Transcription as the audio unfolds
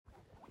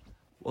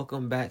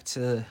Welcome back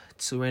to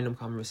Two Random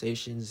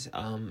Conversations.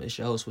 It's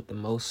your host with the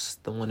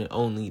most, the one and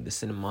only, the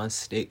Cinnamon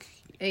Stick.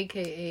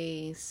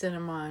 AKA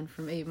Cinnamon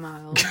from 8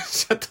 Mile.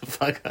 Shut the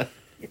fuck up.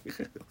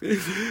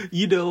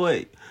 You know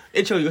what?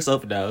 Intro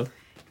yourself now.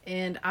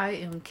 And I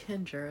am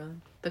Kendra,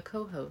 the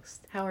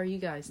co-host. How are you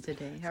guys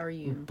today? How are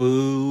you?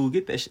 Boo.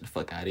 Get that shit the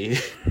fuck out of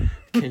here.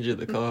 Kendra,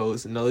 the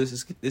co-host. No,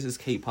 this is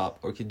K-pop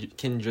or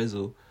Ken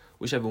Drizzle,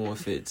 whichever one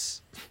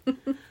fits.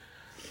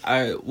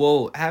 Alright,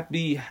 well,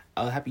 happy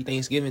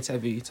Thanksgiving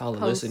to all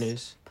the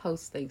listeners.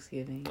 Post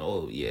Thanksgiving.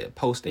 Oh yeah,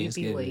 post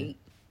Thanksgiving. Late.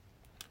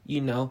 You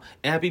know,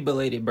 and happy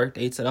belated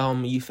birthday to the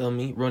homie, you feel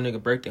me? Real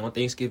nigga birthday on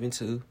Thanksgiving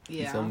too.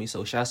 Yeah. You feel me?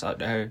 So shouts out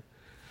to her.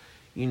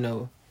 You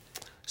know.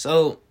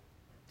 So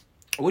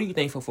what are you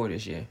thankful for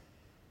this year?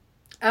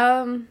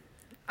 I'm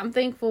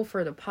thankful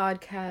for the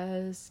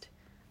podcast.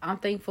 I'm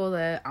thankful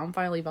that I'm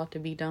finally about to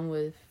be done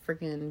with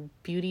freaking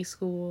beauty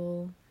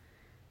school.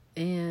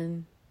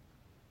 And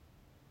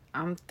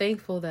I'm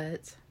thankful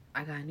that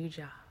I got a new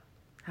job.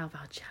 How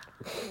about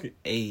y'all?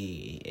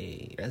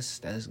 Hey, that's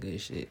good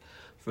shit.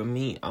 For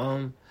me,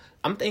 I'm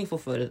thankful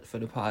for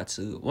the pod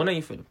too. Well, not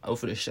even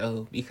for the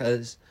show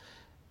because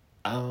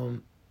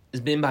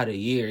it's been about a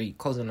year,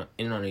 closing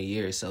in on a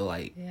year. So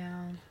like,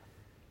 Yeah.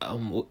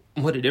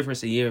 What a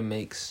difference a year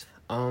makes.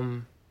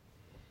 I'm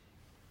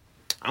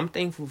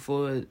thankful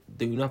for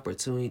the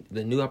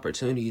new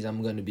opportunities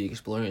I'm going to be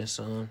exploring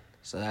soon.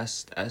 So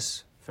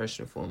that's first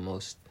and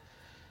foremost.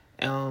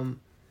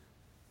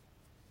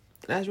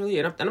 That's really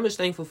it. I'm just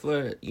thankful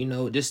for, you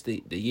know, just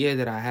the year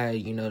that I had,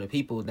 you know, the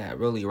people that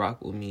really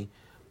rock with me,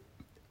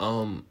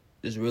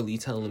 just really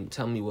telling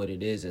me what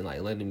it is and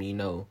like letting me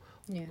know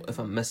if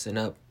I'm messing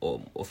up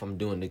or if I'm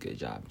doing a good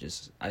job.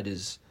 I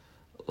just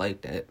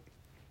like that.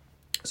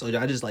 So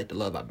I just like the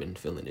love I've been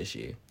feeling this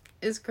year.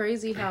 It's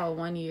crazy how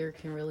 1 year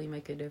can really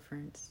make a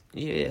difference.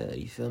 Yeah,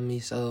 you feel me?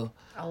 So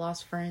I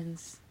lost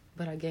friends,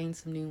 but I gained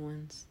some new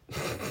ones.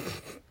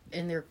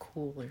 And they're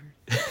cooler.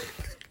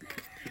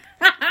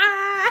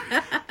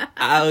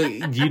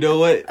 You know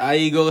what? I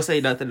ain't gonna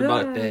say nothing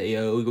about that,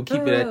 yo. We gonna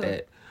keep it at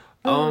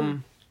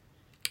that.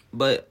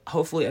 But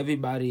hopefully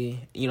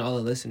everybody, you know, all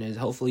the listeners,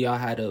 hopefully y'all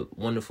had a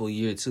wonderful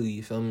year too,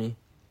 you feel me?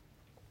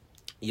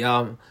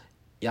 Y'all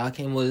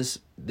came with us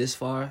this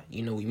far,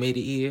 you know, we made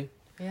it here.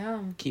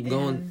 Yeah. Keep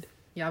going.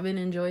 Y'all been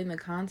enjoying the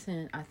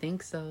content, I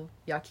think so.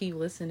 Y'all keep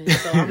listening,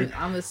 so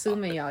I'm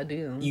assuming y'all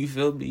do. You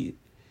feel me?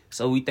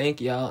 So we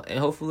thank y'all, and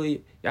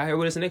hopefully y'all here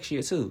with us next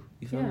year too.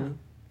 You feel me?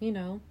 You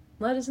know,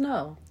 let us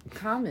know.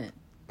 Comment.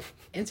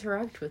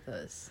 Interact with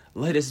us.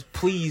 Let us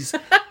please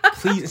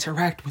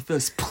interact with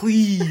us,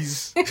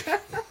 please.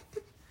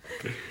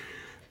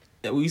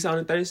 We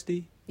sounding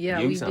thirsty? Yeah,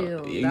 we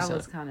do. That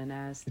was kind of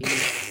nasty.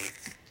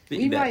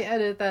 We might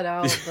edit that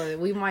out, but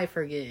we might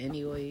forget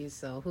anyways,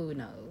 so who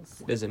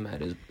knows? Doesn't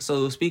matter.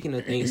 So speaking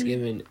of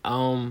Thanksgiving,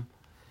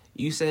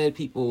 you said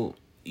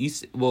you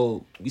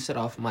said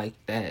off mic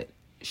that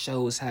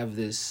shows have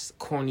this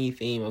corny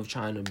theme of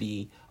trying to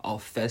be all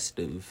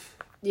festive.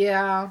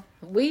 Yeah,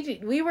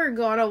 we were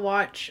gonna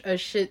watch a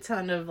shit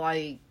ton of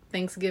like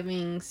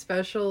Thanksgiving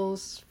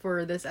specials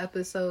for this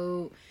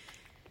episode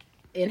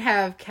and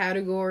have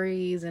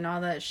categories and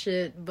all that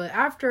shit, but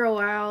after a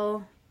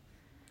while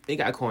it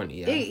got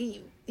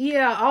corny.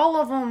 Yeah, all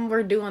of them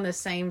were doing the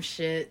same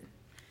shit.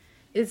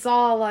 It's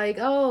all like,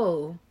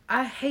 oh,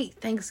 I hate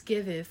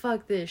Thanksgiving,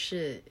 fuck this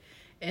shit.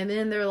 And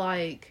then they're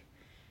like,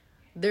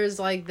 there's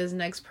like this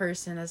next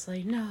person that's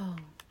like, no,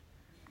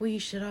 we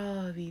should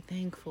all be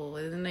thankful.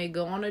 And then they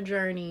go on a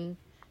journey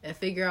and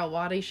figure out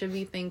why they should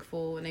be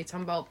thankful. And they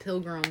talk about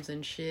pilgrims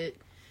and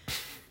shit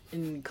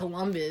in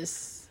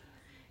Columbus.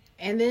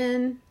 And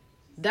then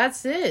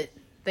that's it.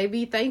 They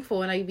be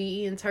thankful and they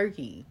be eating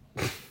turkey.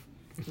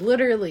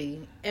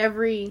 Literally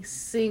every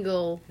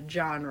single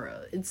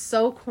genre. It's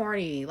so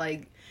corny.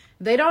 Like,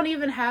 they don't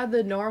even have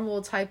the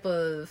normal type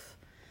of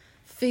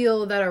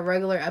feel that a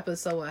regular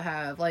episode would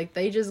have. Like,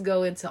 they just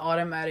go into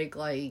automatic,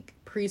 like,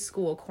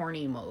 preschool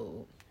corny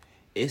mode.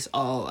 It's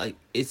all like,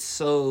 it's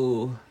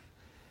so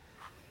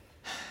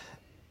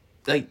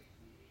like,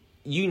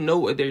 you know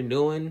what they're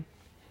doing,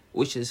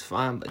 which is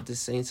fine, but at the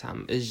same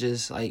time it's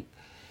just like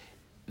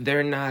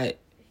they're not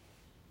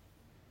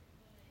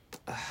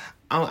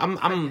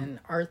I'm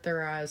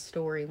Arthur-ized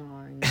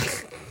storyline.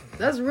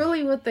 That's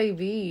really what they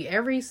be.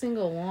 Every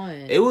single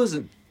one. It was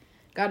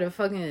got a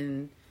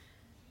fucking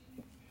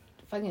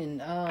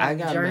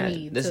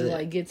journey to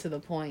like get to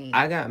the point.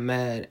 I got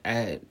mad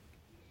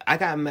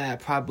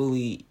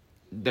probably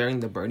during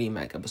the Bernie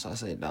Mac episode. I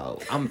said,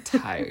 no, I'm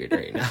tired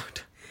right now.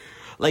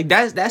 Like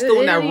that's the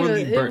one that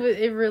really burnt.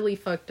 It really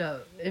fucked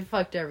up. It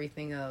fucked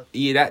everything up.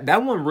 Yeah,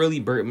 that one really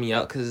burnt me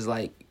out because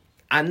like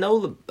I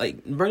know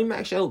like Bernie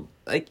Mac show,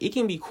 like it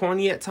can be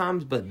corny at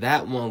times, but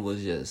that one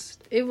was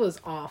just, it was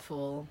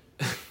awful.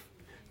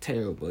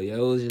 Terrible. Yeah, it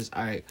was just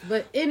alright.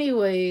 But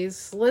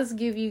anyways, let's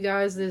give you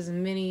guys this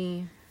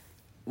mini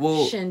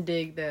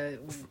shindig that.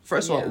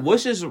 First of all, we're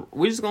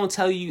just gonna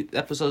tell you the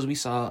episodes we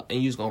saw,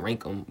 and you're just gonna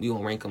rank them. We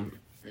gonna rank them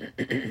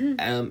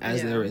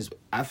as there is.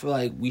 I feel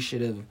like we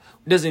should have.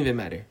 It doesn't even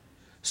matter.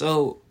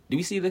 So, do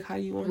we see the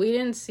Caillou one? We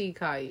didn't see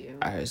Caillou.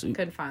 All right, so we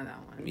couldn't find that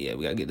one. Yeah,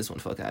 we gotta get this one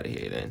fuck out of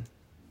here then.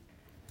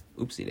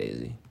 Oopsie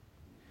daisy.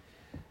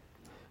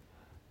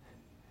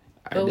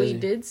 But we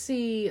did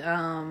see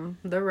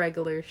the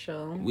regular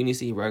show. We need to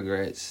see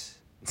Rugrats.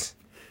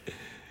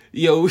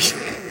 Yo.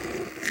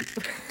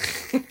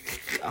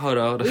 Hold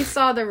on. We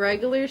saw the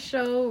regular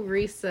show,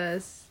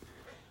 Recess,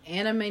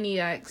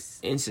 Animaniacs,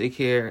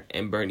 Insecure,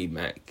 and Bernie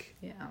Mac.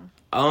 Yeah.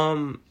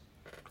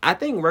 I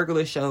think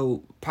regular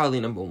show probably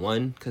number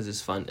 1 because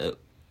it's fun.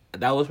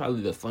 That was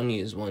probably the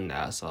funniest one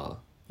that I saw.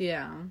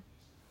 Yeah.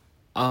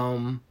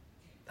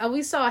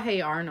 We saw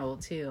Hey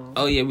Arnold too.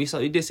 Oh yeah, we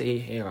did say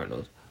Hey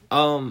Arnold. I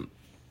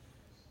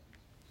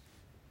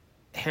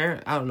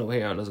don't know where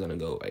Hey Arnold's gonna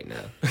go right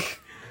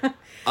now.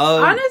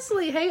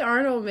 Honestly, Hey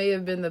Arnold may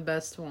have been the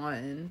best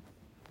one.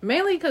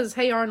 Mainly because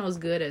Hey Arnold's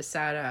good at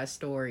sad ass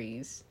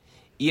stories.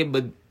 Yeah,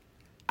 but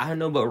I don't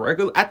know, but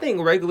I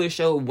think regular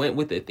show went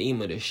with the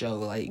theme of the show.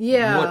 Like,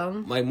 yeah,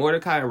 like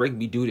Mordecai and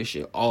Rigby do this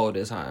shit all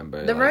the time,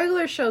 bro. The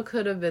regular show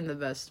could have been the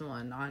best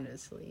one,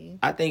 honestly.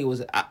 I think it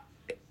was.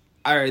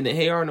 All right, then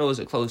Hey Arnold is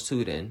a close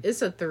 2 then.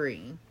 It's a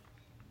 3.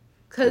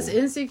 Because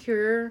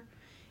Insecure,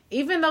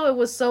 even though it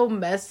was so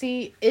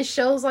messy, it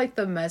shows like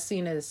the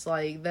messiness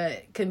like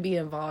that can be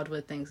involved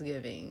with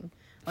Thanksgiving.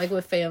 Like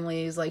with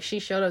families. Like she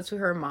showed up to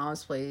her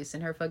mom's place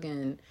and her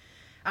fucking,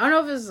 I don't know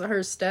if it was her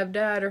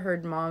stepdad or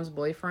her mom's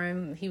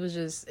boyfriend. He was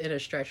just in a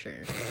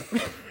stretcher.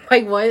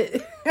 Like what?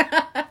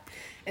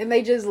 And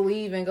they just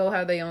leave and go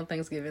have their own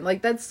Thanksgiving.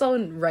 Like that's so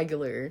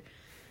regular.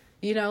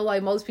 You know,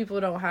 like most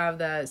people don't have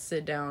that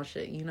sit down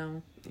shit, you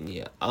know?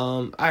 Yeah.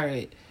 All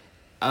right.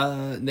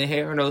 The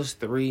Hey Arnold's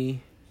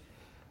 3.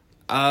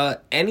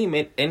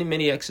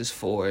 Animaniacs is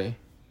 4.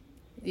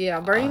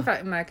 Yeah, Bernie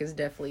Mac is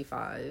definitely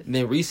 5.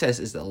 Then Recess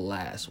is the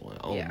last one.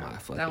 Oh my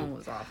fucking. That one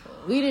was awful.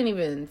 We didn't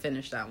even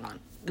finish that one.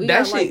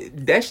 That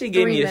shit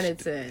gave me 3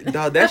 minutes in.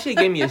 Dog, that shit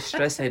gave me a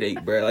stress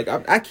headache, bro. Like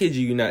I kid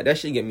you not. That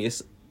shit gave me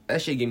such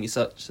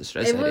a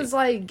stress headache. It was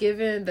like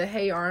giving the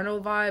Hey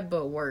Arnold vibe,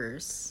 but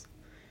worse.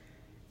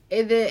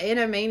 And the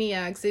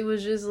Animaniacs, it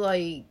was just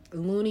like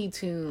Looney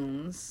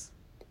Tunes.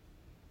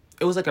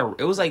 It was like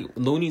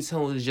Looney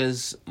Tunes,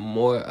 just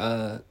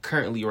more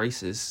currently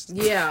racist.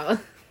 Yeah.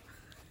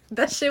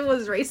 That shit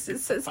was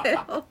racist as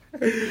hell.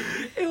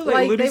 It was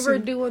like they were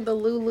doing the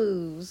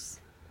Lulus.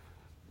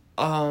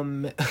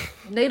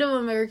 Native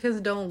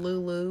Americans don't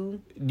Lulu.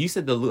 You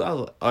said the Lulu.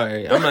 All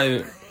right, I'm not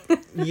even.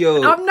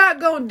 Yo, I'm not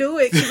gonna do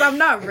it because I'm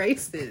not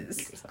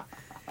racist.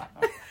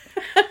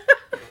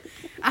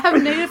 I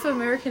have Native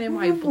American in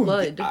my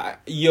blood.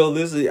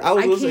 Listen, I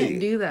can't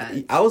do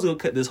that. I was gonna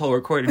cut this whole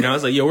recording down. I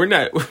was like, yo, we're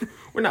not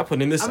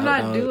putting this. I'm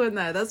not doing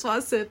that. That's why I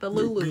said the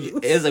Lulu.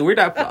 It's like we're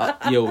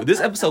not. This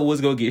episode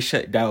was gonna get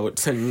shut down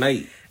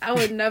tonight. I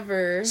would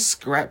never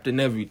scrapped and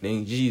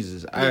everything.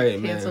 Jesus, all right,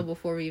 man. Cancel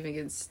before we even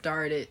get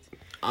started.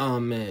 Oh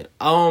man.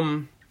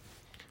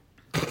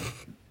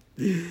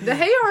 The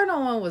Hey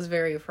Arnold one was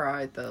very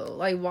fried though.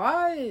 Like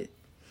why?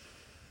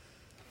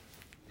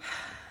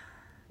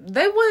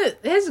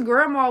 His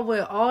grandma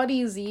went all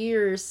these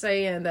years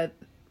saying that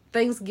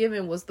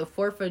Thanksgiving was the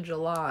 4th of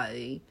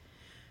July.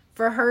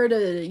 For her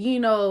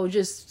to,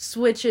 just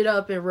switch it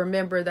up and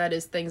remember that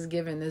it's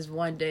Thanksgiving this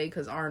one day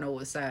because Arnold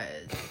was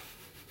sad.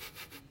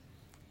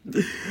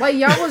 Like,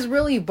 y'all was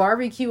really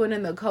barbecuing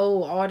in the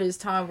cold all this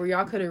time where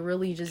y'all could have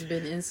really just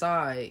been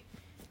inside.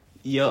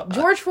 Yo,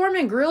 George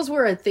Foreman grills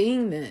were a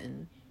thing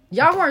then.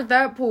 Y'all weren't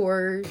that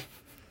poor.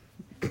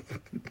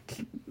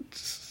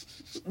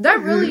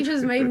 That really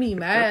just made me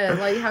mad.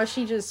 Like, how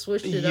she just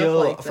switched it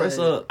up like that. First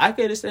of all, I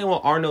can understand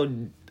what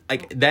Arnold,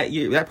 like,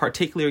 that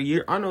particular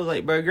year, Arnold was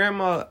like, bro,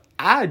 grandma,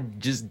 I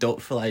just don't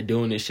feel like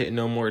doing this shit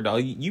no more,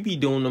 dog. You be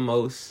doing the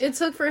most. It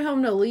took for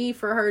him to leave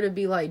for her to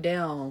be like,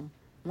 damn,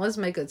 let's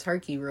make a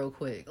turkey real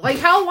quick. Like,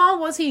 how long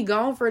was he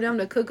gone for them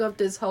to cook up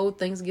this whole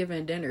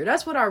Thanksgiving dinner?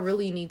 That's what I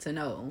really need to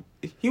know.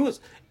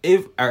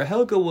 If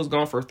Helga was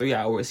gone for 3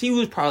 hours, he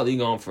was probably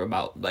gone for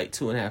about, like,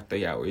 2.5,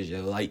 3 hours,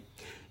 yo. Like,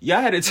 y'all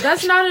had a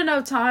That's not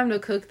enough time to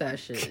cook that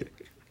shit.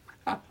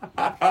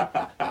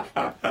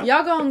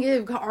 Y'all gonna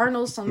give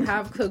Arnold some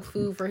half-cooked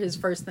food for his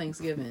first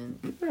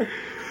Thanksgiving.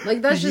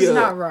 Like, that's just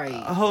not right.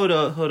 Hold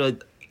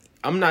up.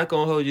 I'm not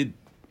gonna hold you.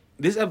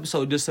 This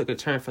episode just took a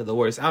turn for the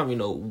worse. I don't even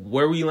know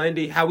where we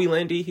landed, how we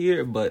landed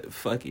here, but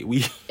fuck it.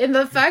 And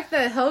the fact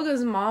that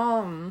Helga's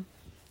mom,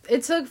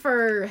 it took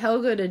for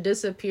Helga to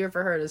disappear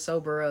for her to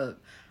sober up.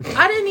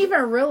 I didn't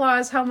even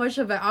realize how much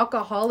of an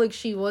alcoholic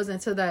she was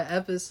until that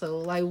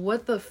episode. Like,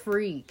 what the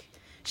freak?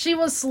 She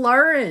was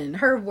slurring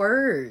her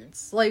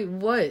words. Like,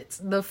 what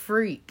the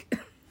freak?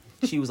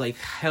 She was like,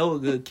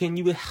 Helga, can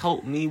you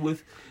help me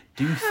with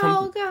something?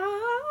 Helga?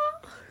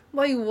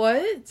 Like,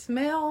 what?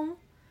 Mel,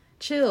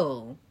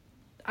 chill.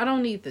 I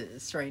don't need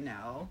this right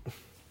now.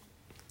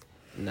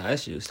 Nah, that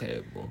shit was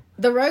terrible.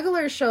 The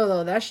regular show,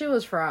 though, that shit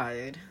was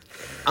fried.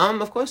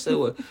 Of course it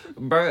was.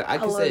 Bro, I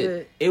can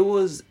say it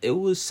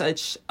was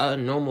such a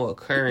normal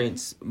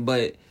occurrence,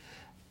 but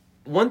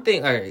one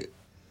thing, all right,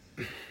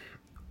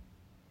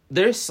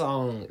 their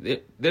song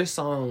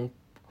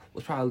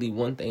was probably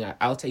one thing.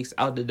 I'll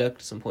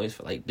deduct some points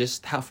for like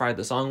just how fried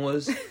the song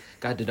was.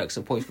 Got to deduct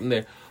some points from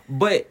there,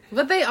 but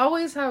they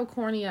always have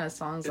corny ass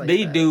songs like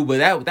they that. do.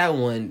 But that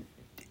one,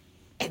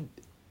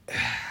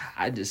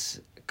 I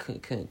just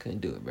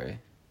couldn't do it, bro.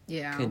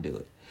 Yeah, couldn't do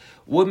it.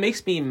 What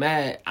makes me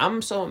mad?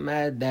 I'm so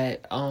mad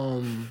that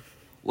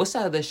what's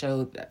that other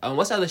show?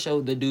 What's the other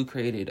show the dude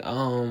created?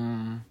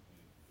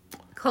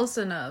 Close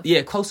Enough.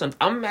 Yeah, Close Enough.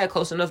 I'm mad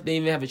Close Enough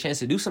didn't even have a chance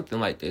to do something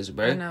like this,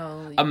 bro. I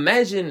know.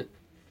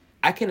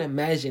 I can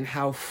imagine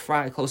how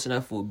fried Close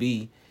Enough will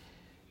be.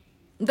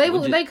 They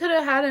could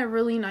have had a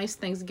really nice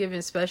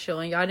Thanksgiving special,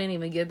 and y'all didn't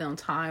even give them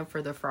time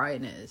for the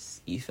friedness.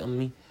 You feel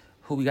me?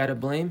 Who we gotta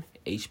blame?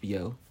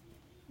 HBO.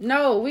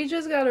 No, we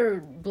just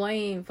gotta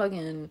blame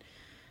fucking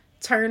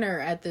Turner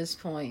at this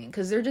point,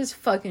 because they're just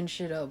fucking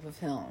shit up with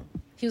him.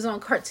 He was on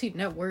Cartoon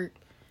Network,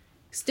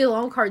 still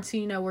on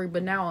Cartoon Network,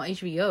 but now on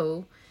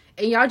HBO.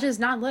 And y'all just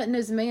not letting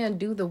this man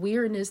do the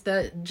weirdness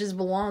that just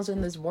belongs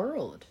in this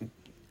world.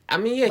 I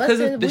mean, yeah, because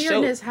the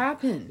weirdness show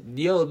happen.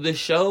 Yo, the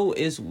show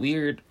is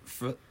weird.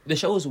 The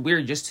show is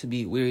weird just to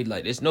be weird.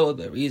 Like, there's no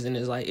other reason.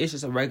 It's like it's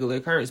just a regular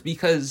occurrence.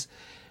 Because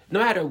no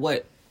matter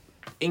what,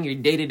 in your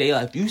day-to-day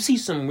life, you see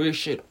some weird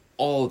shit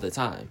all the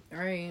time.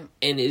 Right.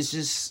 And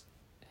it's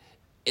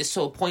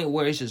to a point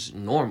where it's just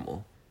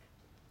normal.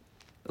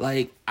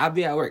 Like, I'll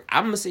be at work.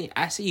 I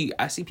see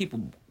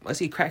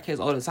crackheads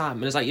all the time,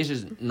 and it's like it's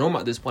just normal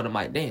at this point. I'm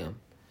like, damn,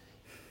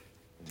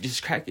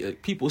 just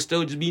people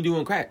still just be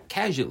doing crack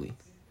casually.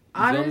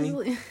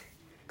 Honestly,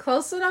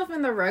 Close Enough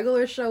in the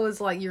regular show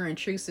is like your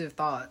intrusive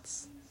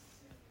thoughts.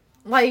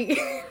 Like,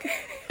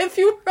 if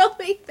you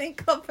really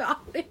think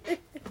about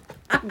it,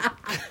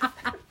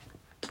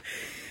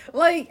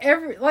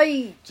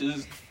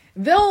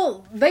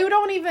 they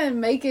don't even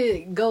make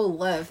it go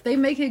left. They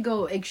make it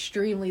go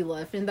extremely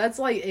left, and that's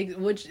like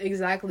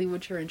exactly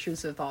what your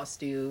intrusive thoughts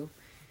do.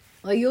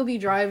 Like, you'll be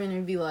driving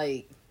and be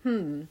like,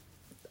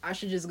 I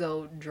should just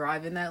go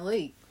drive in that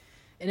lake.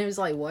 And it was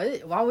like,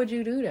 what? Why would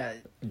you do that?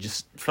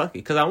 Just fuck it,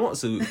 because I want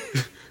to.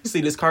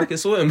 See, this car can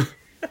swim.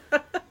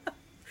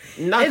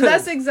 And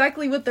that's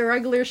exactly what the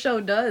regular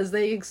show does.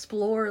 They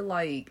explore,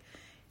 like,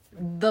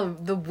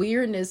 the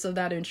weirdness of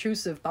that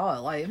intrusive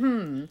thought. Like,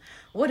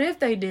 what if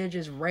they did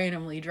just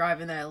randomly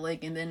drive in that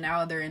lake, and then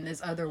now they're in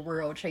this other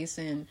world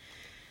chasing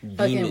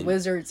fucking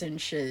wizards and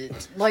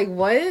shit? Like,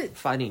 what?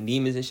 Fighting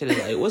demons and shit. Is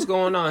like, what's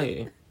going on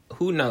here?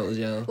 Who knows,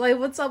 yo? Like,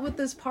 what's up with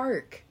this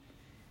park?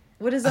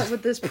 What is up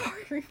with this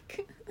park?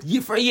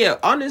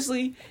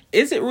 Honestly,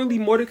 is it really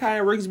Mordecai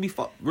and Rigsby's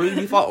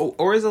fault,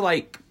 or is it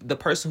like the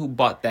person who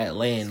bought that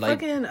land? It's like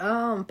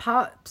fucking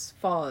Pop's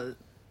fault.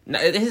 No,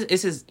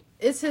 it's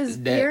his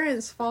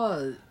parents'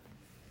 fault.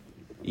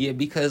 Yeah,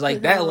 because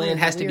like that land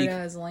has to be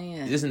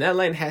land. Listen, that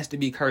land has to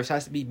be cursed.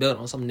 Has to be built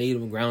on some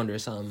native ground or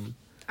something.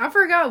 I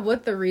forgot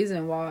what the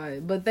reason why,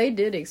 but they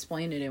did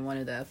explain it in one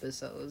of the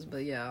episodes.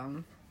 But yeah,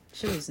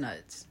 shit was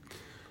nuts.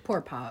 Poor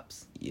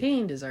Pops. Yeah. He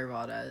didn't deserve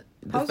all that.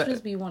 Pops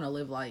just want to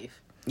live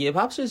life. Yeah,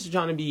 Pops just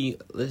trying to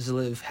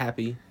live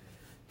happy.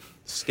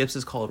 Skips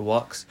is called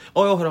walks.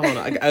 Oh, hold on.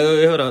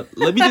 Hold on.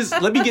 Let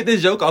me get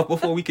this joke off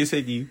before we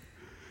continue.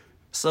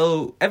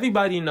 So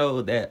everybody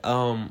know that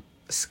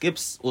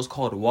Skips was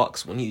called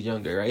walks when he's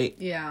younger, right?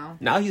 Yeah.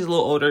 Now he's a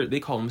little older. They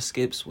call him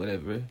Skips,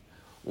 whatever.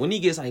 When he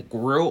gets like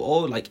real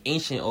old, like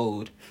ancient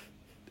old,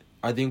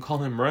 are they gonna call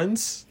him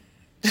runs?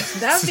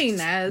 That'd be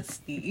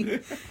nasty.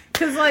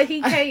 Cause like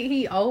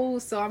he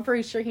old, so I'm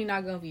pretty sure he's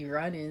not gonna be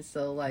running.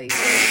 So like,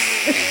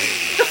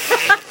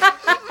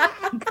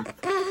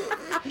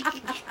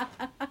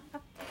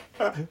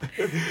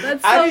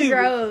 that's so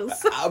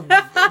gross.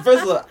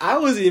 First of all, I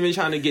wasn't even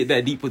trying to get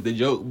that deep with the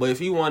joke, but if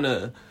you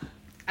wanna,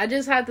 I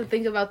just had to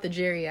think about the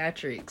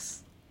geriatrics.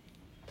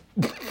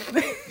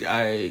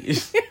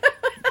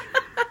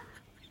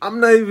 I'm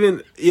not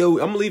even.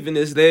 I'm leaving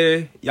this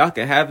there. Y'all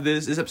can have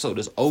this. This episode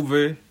is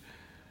over.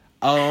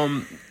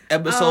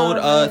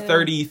 Episode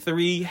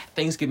 33,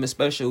 Thanksgiving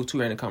special, 2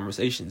 Random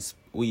Conversations.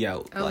 We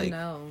out. Oh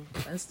no,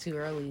 that's too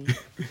early.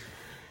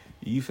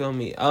 You feel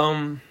me?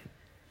 I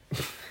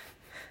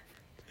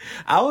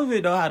don't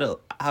even know how to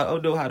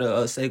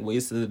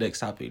segue to the next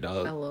topic,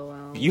 dog.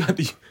 LOL. You have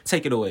to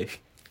take it away.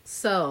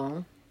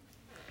 So,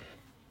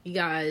 you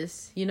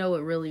guys, you know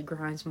what really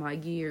grinds my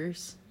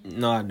gears?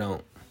 No, I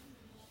don't.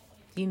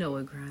 You know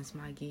what grinds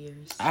my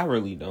gears? I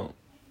really don't.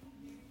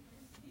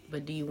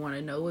 But do you want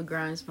to know what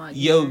grinds my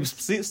gears? Yo,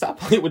 stop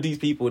playing with these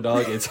people,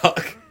 dog, and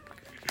talk.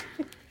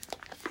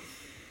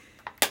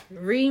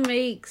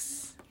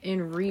 Remakes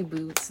and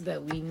reboots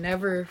that we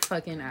never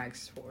fucking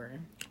asked for.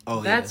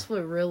 Oh, That's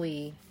what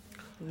really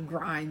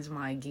grinds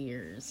my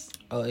gears.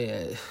 Oh,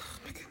 yeah. Oh,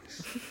 my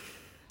goodness.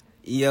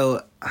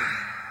 Yo,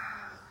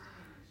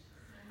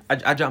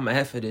 I dropped my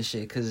head for this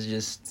shit because it's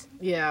just...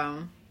 Yeah.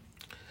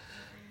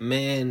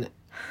 Man.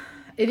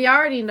 And you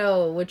already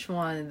know which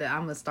one that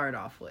I'm going to start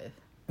off with.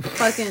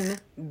 Fucking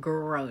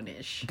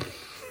Grownish.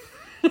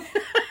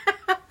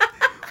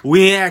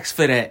 We ain't asked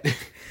for that.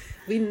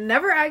 We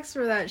never asked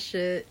for that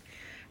shit.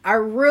 I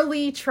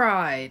really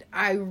tried.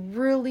 I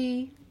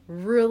really,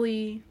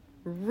 really,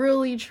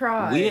 really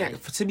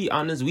tried. To be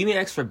honest, we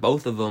didn't ask for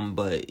both of them,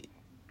 but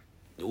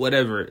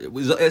whatever. It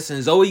was,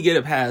 listen, Zoe get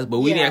a pass, but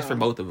we didn't ask for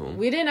both of them.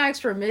 We didn't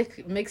ask for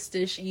mixed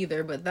dish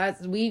either, but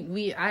that's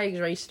I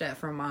erased that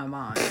from my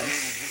mind.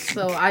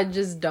 So I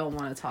just don't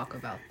want to talk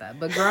about that.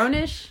 But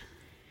Grownish,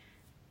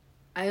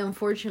 I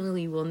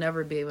unfortunately will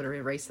never be able to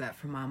erase that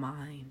from my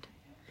mind.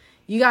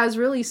 You guys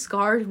really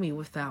scarred me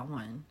with that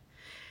one.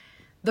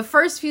 The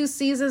first few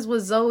seasons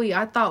with Zoe,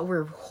 I thought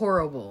were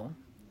horrible.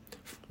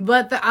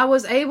 But I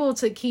was able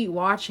to keep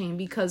watching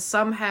because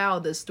somehow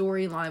the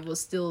storyline was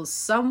still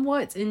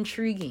somewhat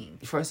intriguing.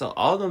 First of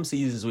all them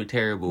seasons were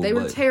terrible. They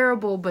were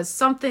terrible, but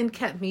something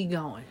kept me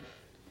going.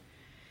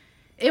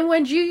 And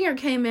when Junior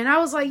came in, I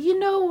was like, you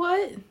know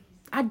what?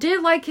 I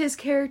did like his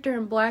character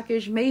in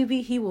Blackish.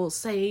 Maybe he will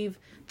save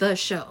the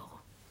show.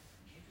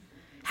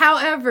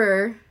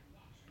 However,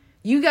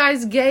 you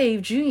guys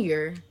gave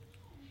Junior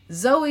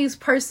Zoe's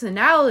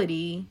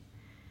personality,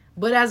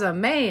 but as a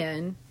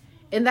man,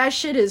 and that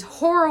shit is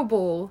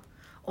horrible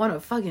on a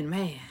fucking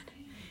man.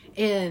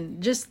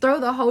 And just throw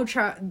the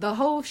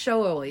whole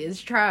show away. It's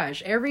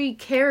trash. Every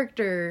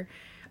character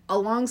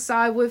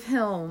alongside with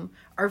him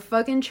are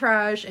fucking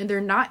trash, and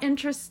they're not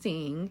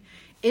interesting.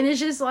 And it's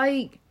just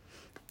like,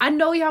 I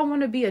know y'all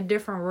want to be a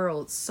different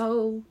world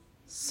so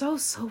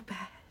bad.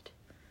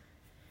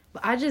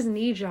 But I just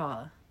need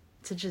y'all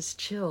to just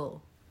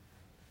chill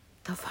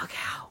the fuck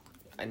out.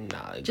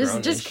 Nah,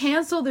 just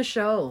cancel the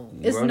show.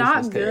 It's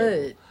not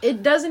good.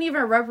 It doesn't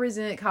even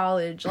represent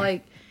college.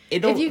 Like,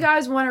 if you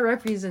guys want a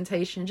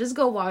representation, just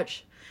go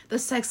watch The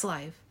Sex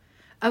Life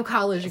of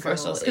College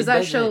Girls, because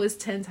that show is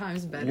 10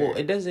 times better. Well,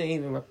 it doesn't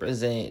even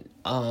represent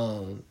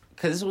because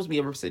it's supposed to be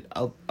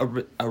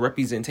a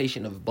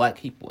representation of black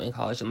people in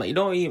college. I'm like, you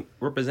don't even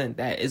represent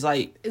that. It's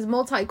like, it's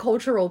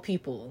multicultural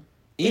people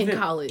in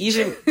college.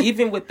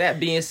 Even with that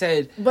being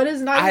said, but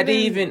it's not. I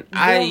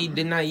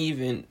did not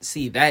even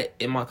see that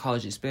in my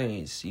college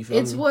experience. You feel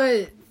me? It's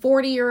what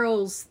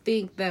 40-year-olds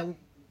think that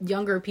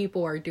younger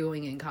people are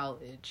doing in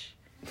college.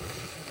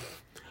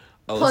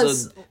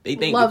 Plus, so they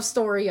think love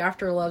story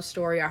after love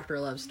story after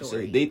love story.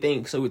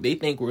 So they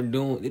think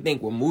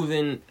we're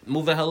moving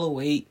hella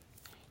weight,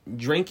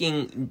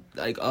 drinking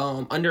like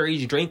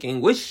underage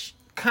drinking, which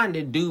kind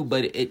of do,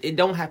 but it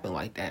don't happen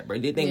like that, bro.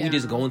 They think we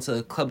just go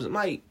into clubs. I'm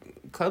like,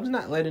 clubs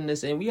not letting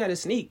us in. We gotta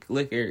sneak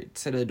liquor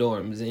to the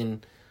dorms,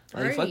 and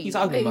like, fuck you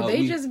talking about?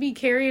 They just be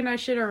carrying that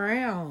shit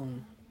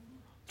around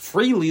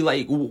freely.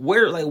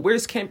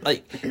 Where's camp?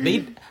 I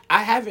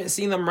haven't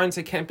seen them run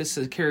to campus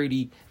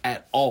security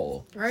at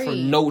all for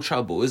no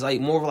trouble. It's like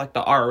more of like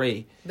the RA.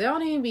 They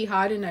don't even be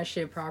hiding that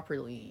shit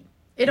properly.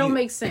 It don't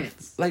make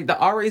sense. Like, the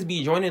RAs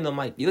be joining them.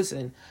 Like,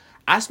 listen,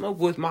 I smoked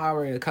with my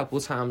RA a couple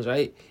times,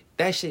 right?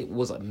 That shit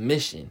was a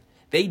mission.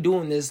 They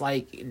doing this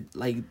like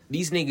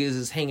these niggas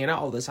is hanging out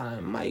all the time.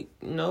 I'm like,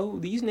 no,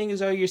 these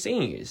niggas are your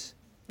seniors.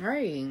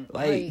 Right.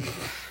 Like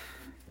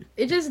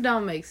it just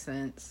don't make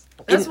sense.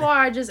 That's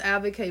why I just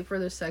advocate for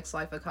the Sex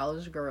Life of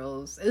College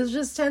Girls. It's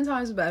just 10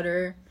 times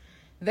better.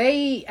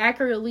 They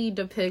accurately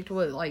depict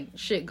what like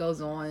shit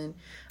goes on.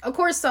 Of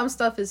course, some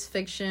stuff is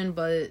fiction,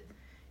 but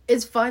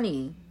it's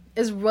funny.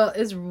 It's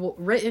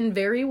written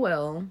very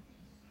well,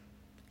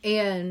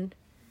 and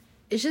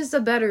it's just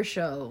a better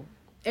show.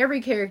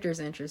 Every character is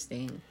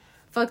interesting.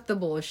 Fuck the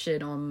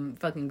bullshit on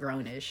fucking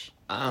Grownish.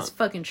 It's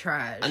fucking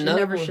trash. It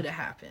never should have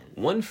happened.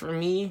 One for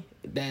me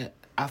that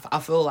I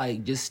feel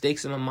like just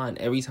sticks in my mind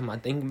every time I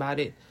think about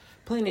it.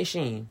 Planet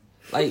Sheen.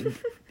 Like,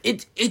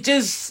 it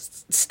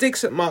just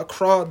sticks in my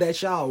craw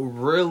that y'all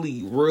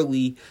really,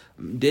 really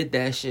did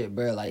that shit,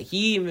 bro. Like,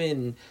 he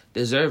even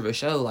deserve a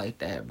show like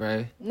that,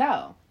 bro.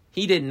 No.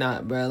 He did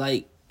not, bro.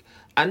 Like,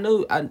 I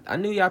knew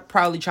y'all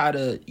probably try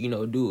to,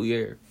 do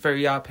your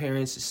Fairy Y'all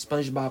Parents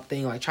SpongeBob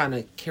thing, like trying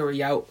to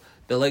carry out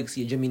the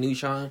legacy of Jimmy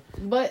Neutron.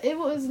 But it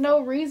was no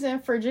reason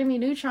for Jimmy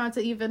Neutron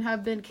to even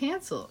have been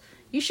canceled.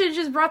 You should have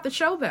just brought the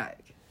show back.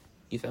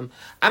 You feel me?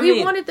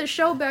 We wanted the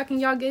show back,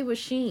 and y'all gave us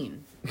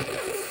Sheen.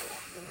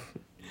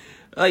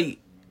 Like,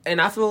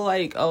 and I feel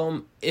like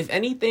if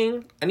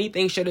anything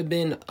should have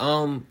been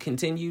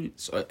continued.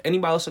 So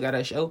anybody else who got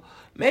that show,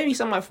 maybe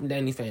somebody from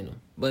Danny Phantom,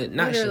 but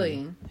not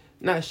Sheen.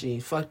 Not Sheen.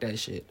 Fuck that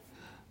shit.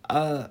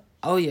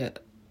 Oh yeah.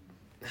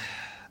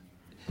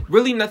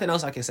 Really nothing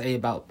else I can say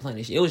about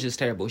Planet Sheen. It was just a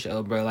terrible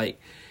show, bro. Like,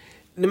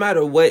 no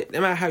matter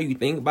how you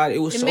think about it,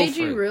 it made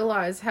you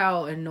realize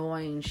how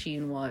annoying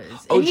Sheen was.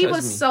 And he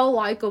was so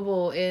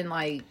likable in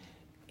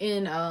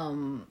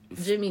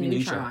Jimmy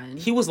Neutron.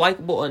 He was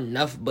likable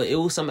enough, but it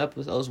was some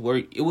episodes where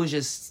it was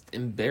just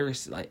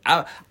embarrassing. Like,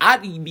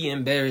 I'd be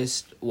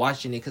embarrassed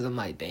watching it because I'm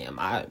like, damn,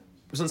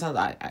 sometimes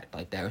I act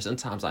like that, or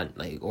sometimes I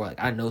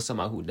know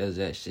somebody who does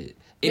that shit.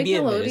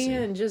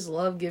 Nickelodeon just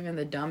love giving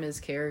the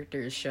dumbest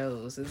characters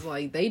shows. It's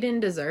like, they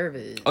didn't deserve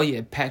it. Oh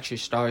yeah,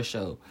 Patrick Star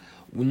Show.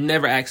 We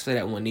never asked for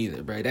that one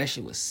either, bro. That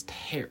shit was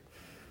terrible.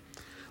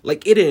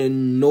 Like, it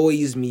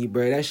annoys me,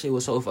 bro. That shit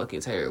was so fucking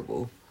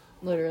terrible.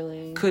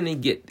 Literally.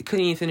 couldn't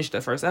even finish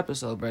the first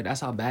episode, bro.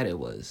 That's how bad it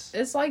was.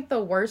 It's like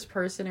the worst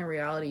person in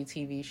reality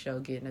TV show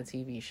getting a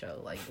TV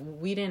show. Like,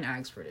 we didn't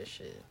ask for this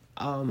shit.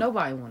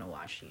 Nobody want to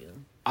watch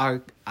you.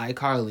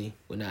 iCarly,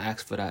 when I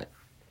asked for that,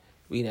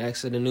 we didn't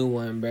ask for the new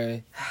one,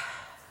 bro.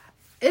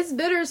 It's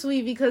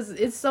bittersweet because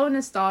it's so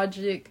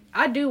nostalgic.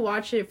 I do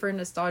watch it for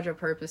nostalgia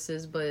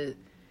purposes, but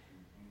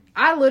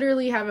I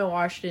literally haven't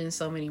watched it in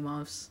so many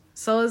months.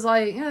 So it's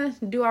like,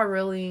 did I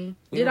really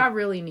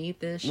need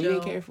this show? We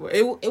didn't care for it.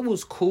 It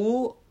was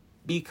cool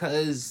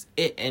because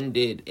it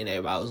ended and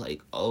everybody was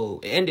like, oh,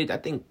 it ended. I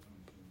think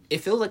it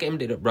feels like it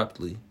ended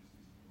abruptly.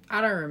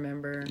 I don't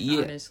remember,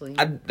 honestly.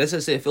 That's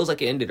just it. It feels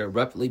like it ended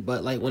abruptly,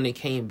 but like when it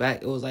came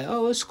back, it was like,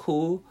 oh, it's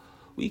cool.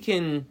 We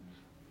can,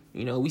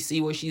 we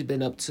see what she's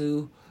been up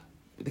to,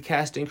 the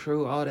casting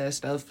crew, all that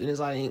stuff, and it's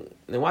like,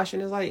 and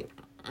watching it's like,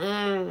 we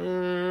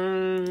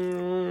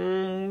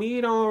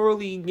don't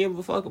really give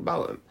a fuck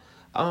about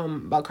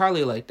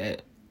Carly like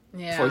that.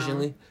 Yeah.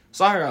 Fortunately,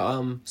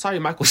 sorry,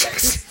 Michael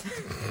Jackson.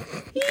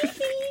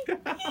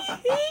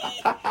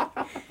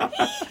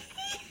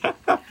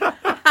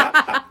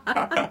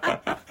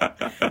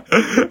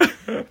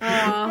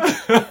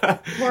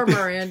 Poor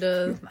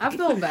Miranda. I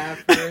feel bad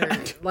for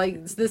her. Like,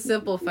 it's the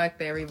simple fact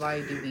that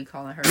everybody do be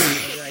calling her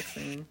Michael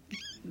Jackson.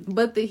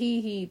 But the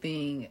he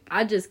thing,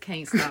 I just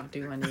can't stop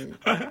doing it.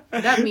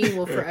 That meme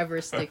will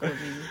forever stick with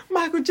me.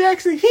 Michael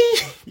Jackson,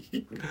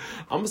 he.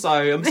 I'm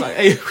sorry.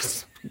 Hey,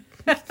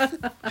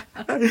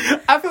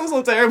 I feel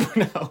so terrible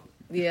now.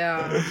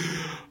 Yeah.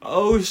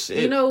 Oh,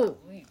 shit.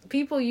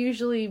 People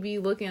usually be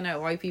looking at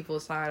white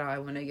people's side eye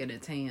when they get a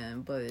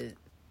tan, but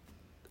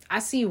I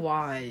see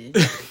why.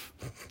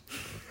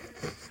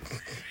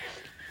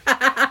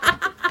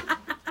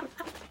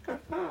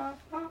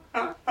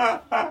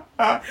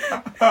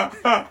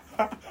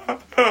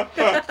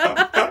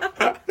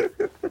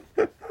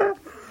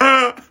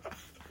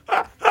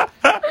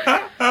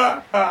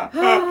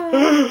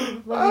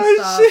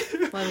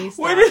 Let me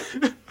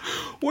stop.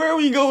 Where are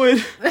we going?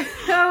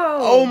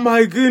 Oh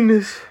my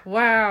goodness.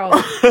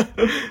 Wow.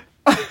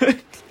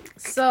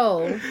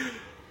 So.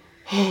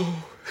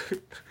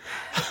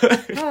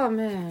 Oh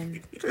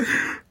man.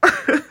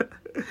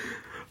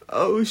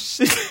 Oh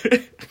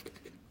shit.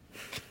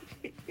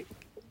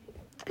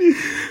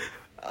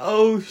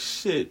 Oh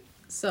shit.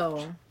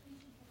 So.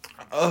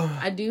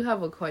 I do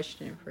have a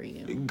question for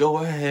you. Go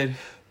ahead.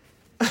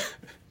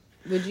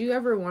 Would you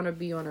ever want to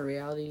be on a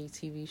reality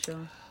TV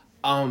show?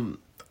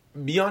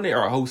 Be on it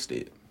or host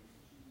it.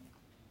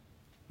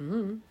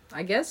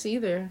 I guess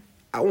either.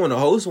 I want to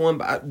host one,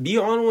 but be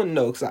on one,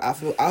 no, because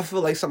I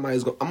feel like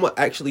somebody's going. I'm gonna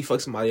actually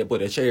fuck somebody up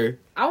with a chair.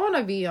 I want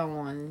to be on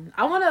one.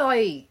 I want to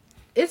like.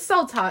 It's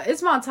so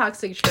it's my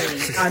toxic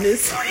trait,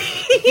 honestly.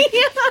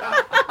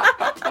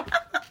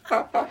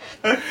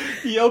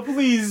 Yo,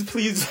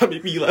 please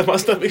let me let my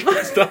stomach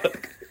get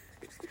stuck.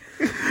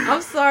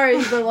 I'm sorry,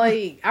 but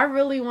like, I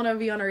really want to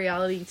be on a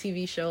reality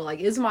TV show. Like,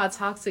 it's my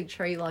toxic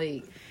trait.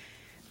 Like,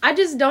 I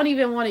just don't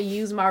even want to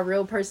use my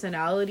real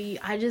personality.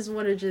 I just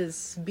want to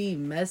just be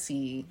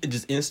messy.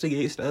 Just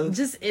instigate stuff?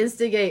 Just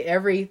instigate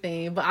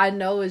everything. But I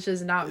know it's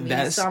just not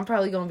me, so I'm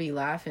probably going to be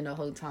laughing the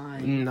whole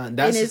time. And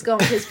it's going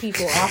to piss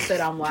people off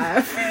that I'm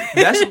laughing.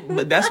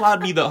 That's why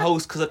I'd be the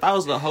host. Because if I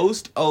was the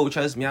host, oh,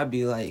 trust me, I'd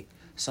be like,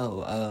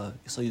 so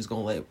you just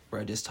going to let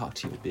bro just talk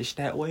to your bitch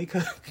that way?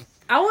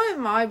 I wouldn't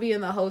mind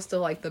being the host of,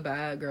 like, the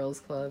Bad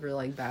Girls Club or,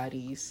 like,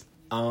 Baddies.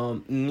 I'll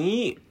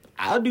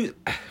do...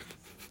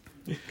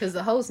 Because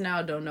the host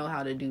now don't know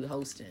how to do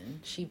hosting.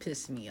 She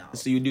pissed me off.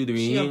 So you do the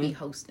reunion? She don't be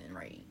hosting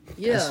right.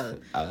 Yeah.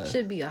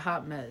 Should be a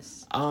hot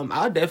mess.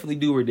 I'll definitely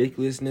do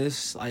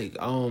ridiculousness. Like,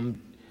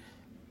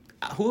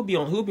 who'll be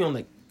on,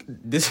 like,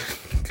 this...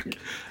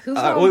 Who's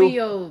gonna be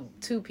your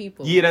two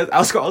people? Yeah, I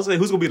was gonna say,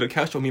 who's gonna be the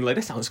couch on me? Like,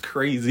 that sounds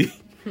crazy.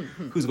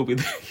 Who's gonna be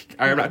the...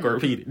 I'm not gonna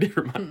repeat it.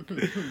 Never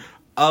mind.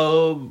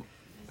 So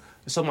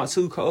my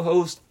two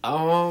co-hosts,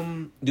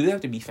 do they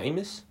have to be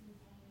famous?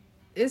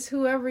 It's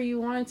whoever you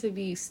want it to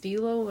be.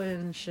 Stilo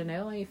and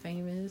Chanel ain't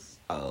famous.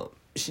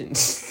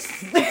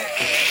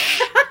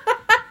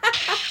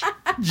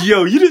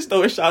 Yo, you just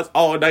throwing shots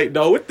all night,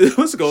 though.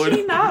 What's going on?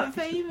 She's not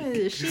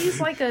famous.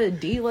 She's like a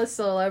D-list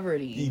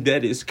celebrity.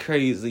 That is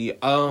crazy.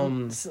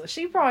 So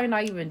she probably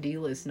not even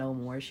D-list no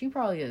more. She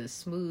probably a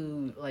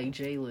smooth, like,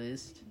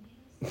 J-list.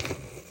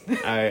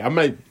 Alright, I'm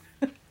not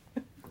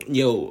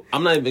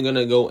even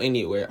gonna go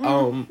anywhere.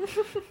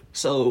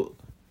 So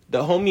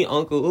the homie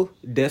uncle,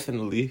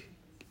 definitely,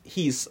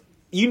 he's,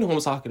 you know who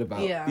I'm talking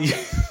about. Yeah.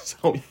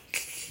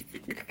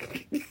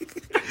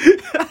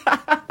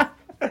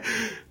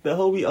 The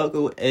homie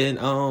uncle, and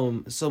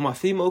so my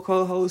female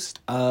co-host,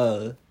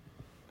 damn,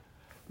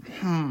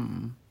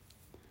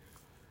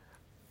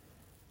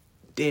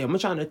 I'm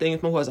trying to think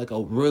if who has like a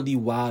really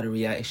wild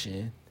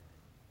reaction.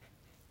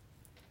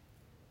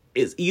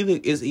 It's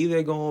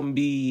either gonna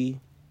be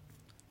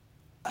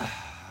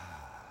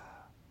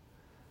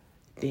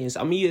damn, so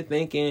I'm either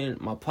thinking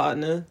my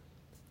partner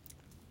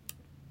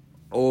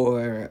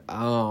or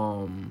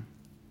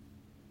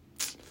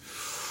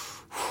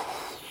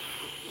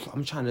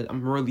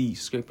I'm really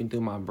scraping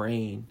through my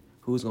brain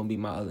who's gonna be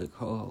my other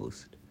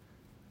co-host.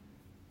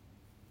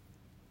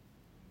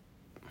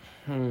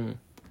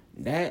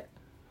 That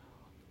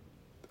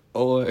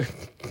or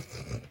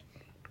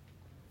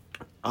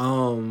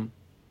I'll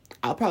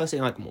probably say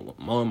like one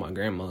of my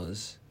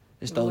grandmas.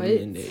 Just throw them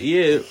in there.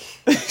 Yeah.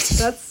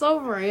 That's so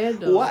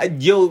random. Why?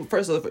 Yo,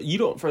 first of all, you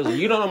don't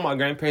know my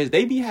grandparents.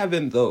 They be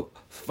having the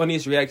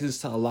funniest reactions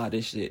to a lot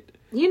of shit.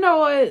 You know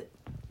what?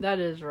 That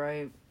is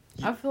right.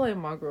 I feel like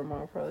my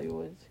grandma probably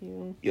would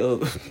too.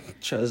 Yo,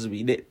 trust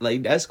me.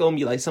 That's gonna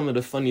be like some of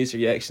the funniest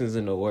reactions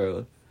in the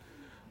world.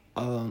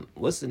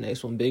 What's the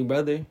next one? Big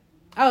Brother?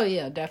 Oh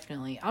yeah,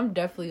 definitely. I'm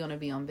definitely gonna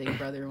be on Big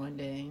Brother one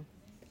day.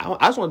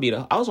 I just want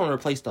to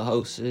replace the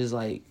host. It's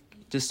like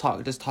just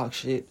talk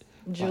shit.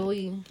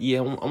 Julie. Like, yeah,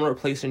 I'm gonna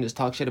replace her and just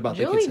talk shit about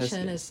Julie the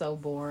contestants. Chen is so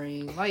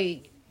boring.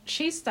 Like,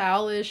 she's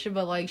stylish,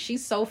 but like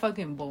she's so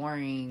fucking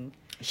boring.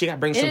 She gotta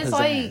bring some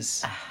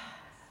pizzazz.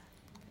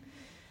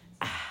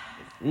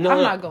 No,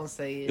 I'm not gonna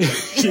say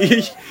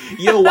it.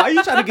 Yo, why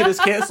you trying to get us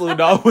canceled,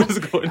 dog? What is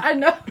going on? I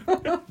know.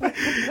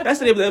 That's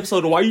the name of the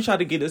episode. Why you trying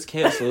to get us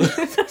canceled?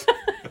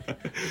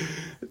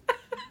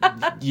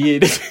 Yeah,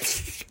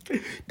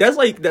 that's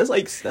like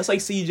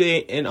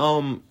CJ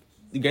and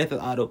Grand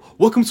Theft Auto.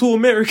 Welcome to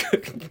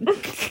America.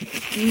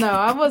 No,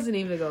 I wasn't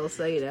even gonna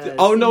say that.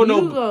 Oh no.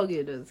 You gonna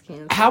get us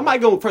canceled. How am I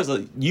gonna press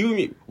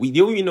you don't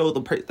even know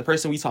the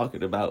person we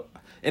talking about.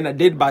 And I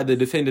did buy the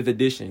definitive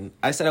edition.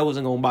 I said I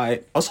wasn't gonna buy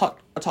it. I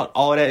taught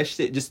all that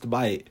shit just to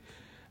buy it.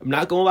 I'm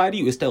not gonna lie to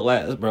you, it still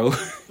lasts, bro.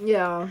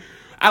 Yeah.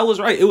 I was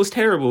right. It was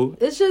terrible.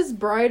 It's just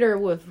brighter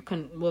with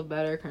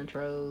better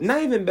controls.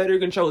 Not even better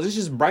controls. It's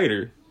just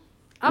brighter.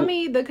 I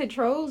mean, the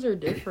controls are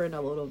different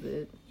a little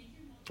bit.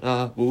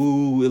 It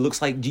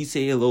looks like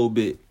GTA a little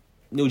bit.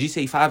 No,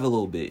 GTA 5 a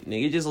little bit.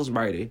 Nigga, it just looks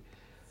brighter.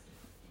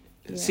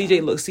 Yeah.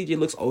 CJ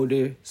looks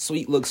older.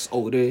 Sweet looks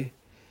older.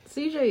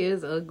 CJ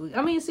is ugly.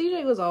 I mean,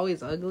 CJ was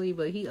always ugly,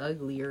 but he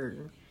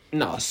uglier.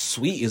 No,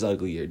 Sweet is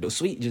uglier. The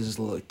Sweet just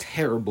look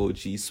terrible.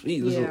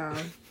 Sweet looks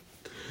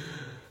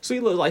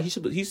like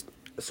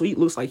Sweet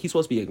looks like he's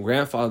supposed to be a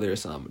grandfather or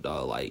something,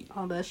 dog. Like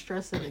all that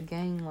stress in the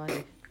gang,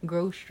 like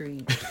Grove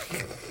Street.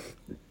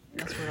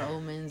 That's where the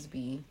old men's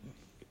be.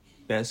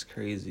 That's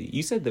crazy.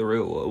 You said the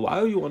real world. Why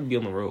do you want to be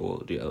on the real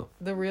world, yo?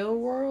 The real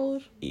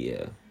world?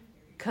 Yeah.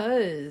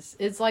 'Cause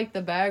it's like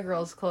the Bad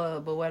Girls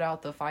Club, but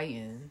without the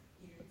fighting.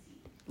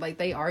 Like,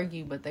 they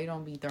argue, but they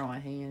don't be throwing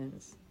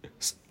hands.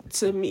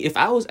 To me, if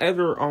I was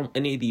ever on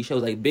any of these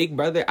shows, like Big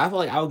Brother, I feel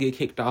like I would get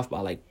kicked off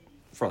by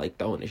for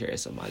throwing the chair at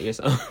somebody or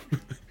something.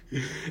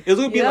 It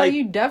would be like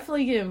you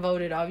definitely getting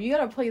voted off. You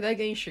gotta play that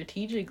game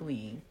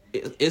strategically.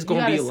 It's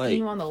gonna be like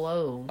scheme on the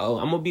low. Oh,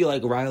 I'm gonna be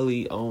like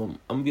Riley. I'm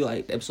gonna be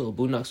like the episode of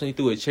Boondocks when he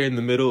threw a chair in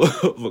the middle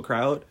of a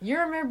crowd. You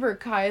remember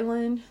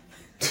Kylan?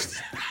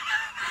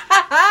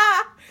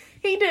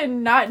 He did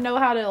not know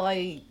how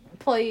to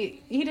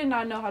play. He did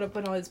not know how to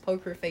put on his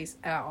poker face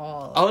at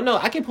all. Oh no,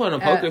 I can put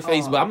on a poker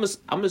face, but I'm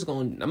just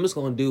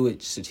gonna do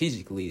it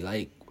strategically.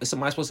 Like, is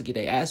somebody supposed to get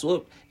their ass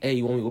whooped? Hey,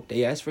 you want me to whoop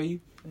their ass for you?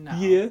 No.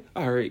 Yeah.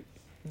 All right.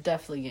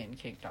 Definitely getting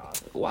kicked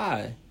off.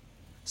 Why?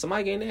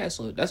 Somebody getting their ass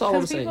whooped. That's all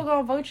I'm saying. Because people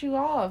gonna vote you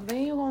off.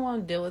 Then you gonna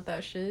want to deal with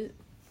that shit.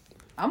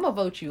 I'm gonna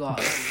vote you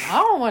off. I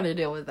don't want to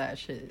deal with that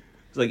shit.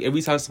 It's like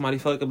every time somebody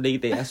fuck up, they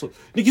get their ass whooped.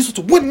 Nigga, you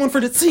supposed to win one for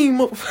the team.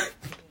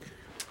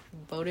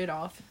 Voted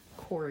off,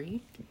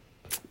 Corey.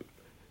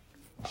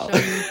 Oh.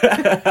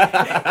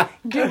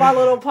 Do my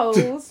little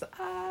pose.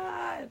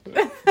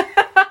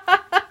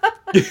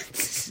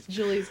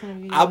 Julie's gonna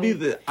be. I'll be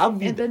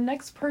the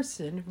next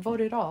person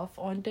voted off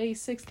on day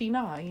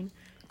 69.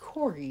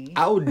 Corey.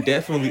 I'll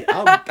definitely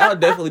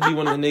be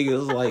one of the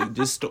niggas like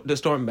just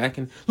storm back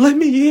and let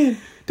me in.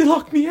 They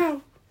locked me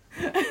out.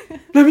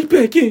 Let me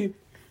back in.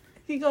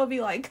 He gonna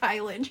be like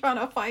Kylan trying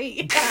to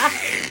fight.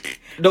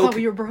 No,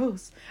 we were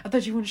bros. I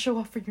thought you want to show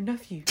off for your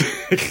nephew.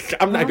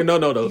 I'm not gonna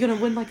no. You gonna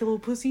win like a little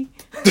pussy?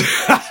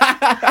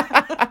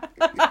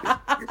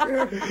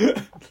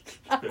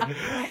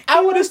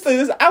 I would have said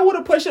this. I would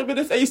have pushed him in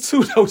the face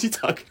too. Know what you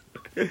talking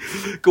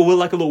about? Go in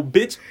like a little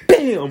bitch.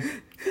 Bam,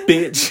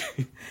 bitch.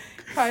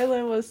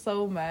 Kylan was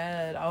so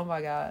mad. Oh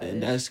my god.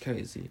 And that's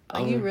crazy.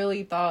 Like, you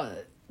really thought,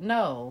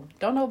 no,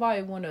 don't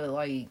nobody want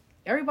to,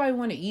 everybody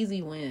want an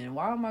easy win.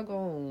 Why am I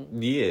going?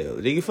 Yeah,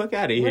 nigga, fuck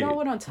out of here. What I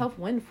want a tough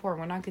win for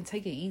when I can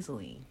take it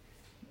easily?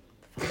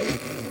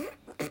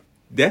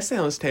 That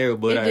sounds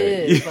terrible. It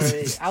did,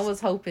 but I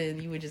was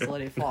hoping you would just let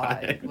it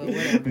fly. But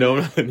whatever.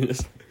 No.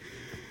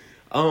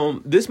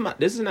 This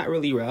is not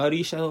really a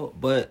reality show,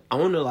 but I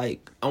want to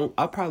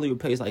I'll probably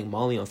replace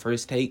Molly on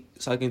First Take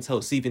so I can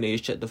tell Stephen A.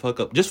 shut the fuck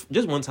up just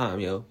one time,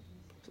 yo.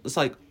 It's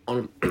like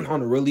on a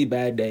really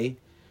bad day,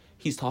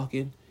 he's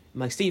talking. I'm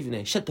like, Stephen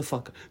A., shut the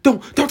fuck up.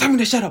 Don't tell me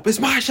to shut up. It's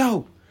my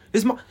show.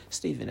 It's my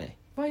Stephen A.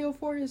 Why your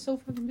forehead is so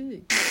fucking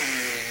big?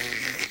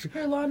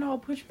 Hairline all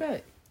pushed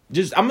back.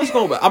 I'm just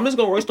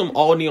gonna roast them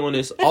all day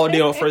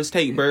on First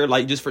Take, bro.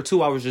 Just for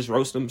 2 hours, just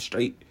roast them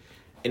straight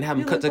and have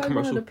them cut the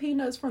commercial. One of the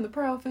peanuts from the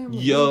Proud Family.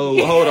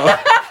 Yo, hold on.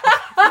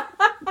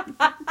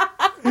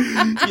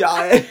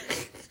 Yeah.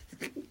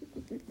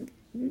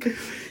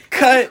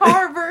 Cut.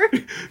 Carver.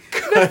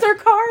 Mr.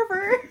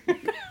 Carver.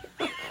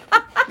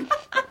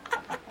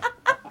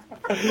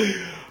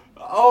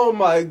 Oh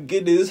my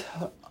goodness.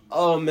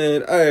 Oh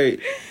man. All right.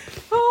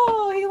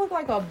 Oh, he looked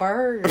like a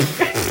bird.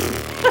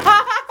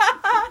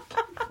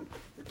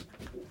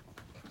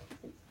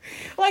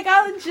 Like,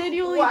 I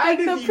genuinely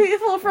think the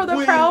people from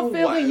the Proud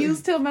Family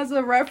used him as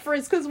a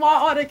reference, because why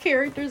all the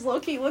characters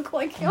low-key look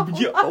like him?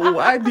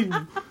 Why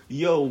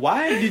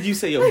did you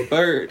say a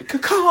bird?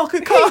 Caw. Hey,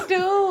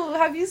 dude,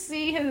 have you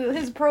seen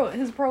his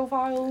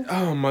profile?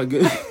 Oh my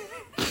goodness.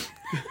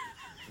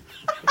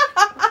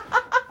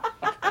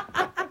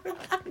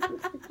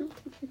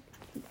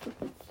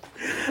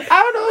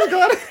 I don't know what's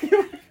going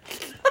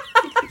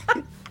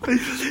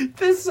on.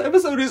 This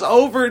episode is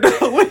over now.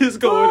 What is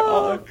going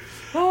on?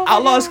 I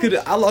lost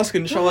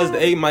control as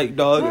the A-Mic,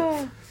 dog.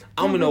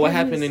 I don't know what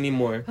happened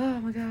anymore. Oh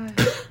my god.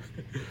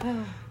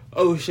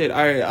 Oh shit.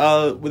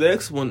 Alright, with the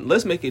next one,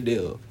 let's make a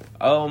deal.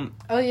 Oh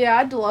yeah,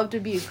 I'd love to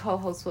be a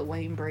co-host with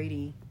Wayne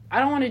Brady. I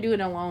don't want to do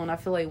it alone. I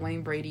feel like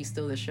Wayne Brady's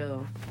still the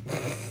show.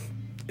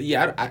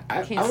 Yeah,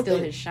 I can't steal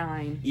his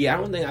shine. Yeah, I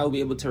don't think I would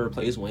be able to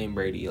replace Wayne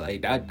Brady.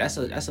 Like that's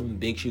some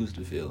big shoes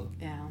to fill.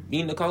 Yeah.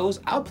 Being the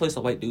co-host, I'll place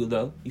a white dude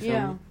though. You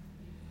feel me?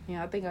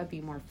 Yeah, I think I'd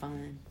be more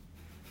fun.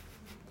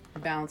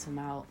 Balance him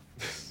out.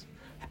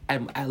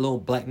 Add a little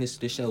blackness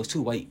to the show. It's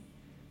too white.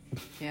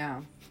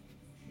 Yeah.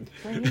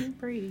 Wayne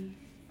Brady.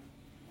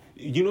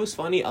 You know what's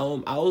funny? I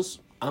was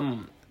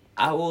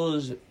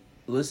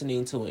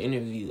listening to an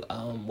interview.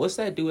 What's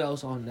that dude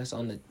that's on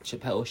the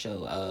Chappelle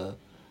show?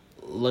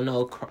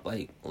 Lendo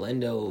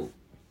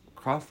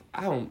Crawford.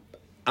 I don't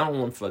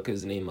want to fuck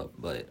his name up,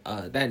 but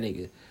that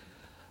nigga.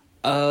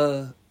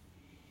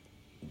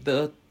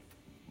 The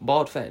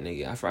bald fat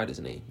nigga. I forgot his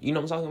name. You know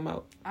what I'm talking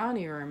about? I don't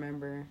even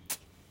remember.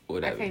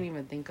 Whatever. I can't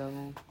even think of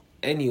him.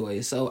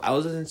 Anyway, so I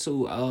was listening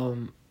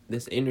to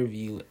this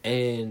interview,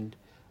 and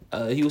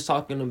he was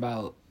talking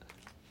about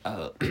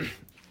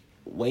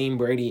Wayne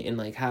Brady and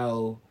like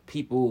how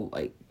people,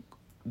 like,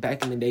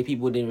 back in the day,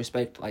 people didn't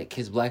respect like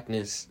his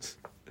blackness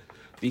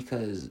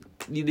because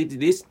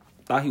they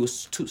thought he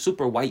was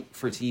super white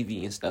for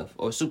TV and stuff,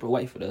 or super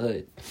white for the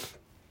hood.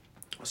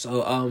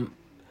 So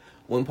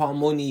when Paul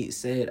Mooney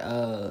said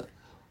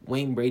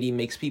Wayne Brady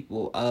makes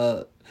people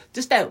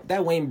just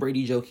that Wayne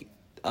Brady joke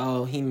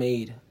he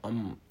made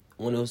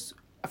when it was,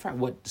 I forgot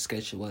what the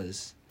sketch it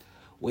was.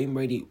 Wayne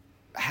Brady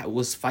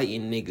was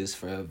fighting niggas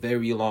for a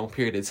very long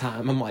period of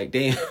time. I'm like,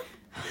 damn.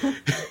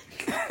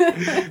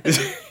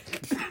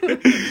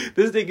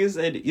 This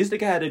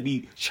nigga had to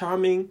be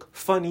charming,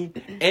 funny,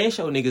 and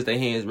show niggas their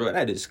hands, bro.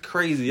 That is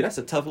crazy. That's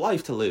a tough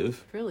life to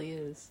live. It really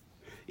is.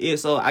 Yeah,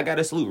 so I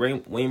gotta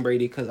salute Wayne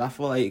Brady because I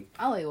feel like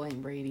I like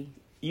Wayne Brady.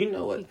 You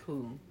know what? He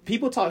cool.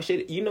 People talk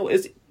shit. You know,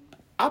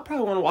 I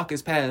probably want to walk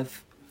his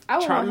path. I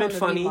would charming, want him to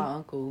funny, be my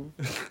uncle.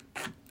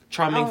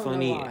 Charming,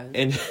 funny,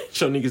 and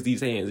show niggas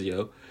these hands,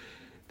 yo.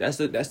 That's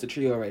the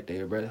trio right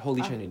there, bro.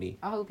 Holy Trinity.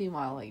 I hope he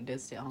my like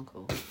distant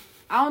uncle.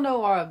 I don't know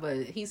why,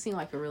 but he seemed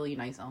like a really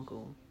nice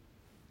uncle,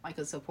 like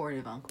a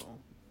supportive uncle.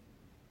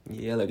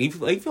 Yeah, like if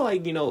you feel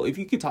like, you know, if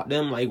you could talk to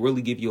them, like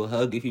really give you a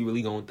hug if you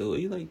really going through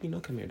it, you like, you know,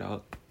 come here,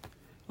 dog.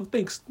 Oh,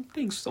 thanks,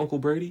 Uncle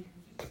Brady.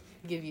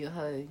 Give you a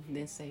hug,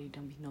 then say,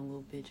 "Don't be no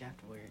little bitch"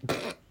 afterward,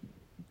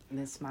 and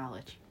then smile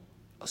at you.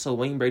 So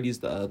Wayne Brady's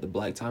the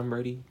black Tom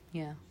Brady.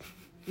 Yeah.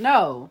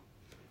 No.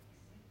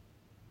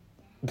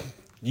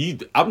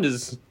 I'm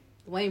just.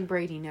 Wayne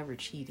Brady never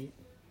cheated.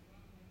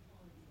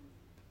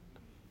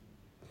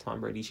 Tom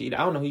Brady cheated.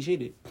 I don't know. He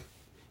cheated.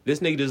 This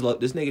nigga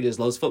just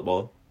loves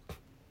football.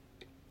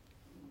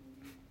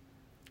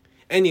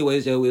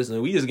 Anyways, yo,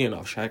 listen, we just getting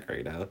off track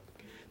right now.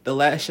 The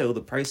last show,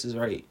 The Price is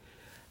Right.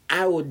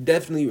 I will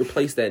definitely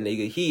replace that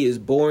nigga. He is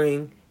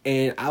boring,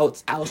 and I'll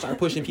start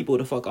pushing people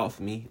to fuck off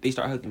of me. They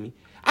start hugging me.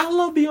 I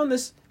love being on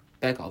this.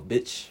 Back off,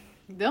 bitch.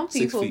 Them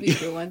people be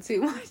doing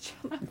too much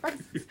on the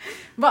Price.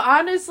 But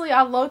honestly,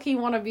 I low-key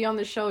want to be on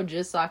the show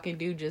just so I can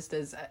do just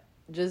as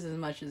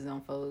much as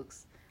them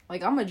folks.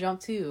 Like, I'm gonna jump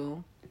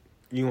too.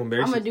 You gonna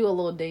embarrass? I'm gonna do a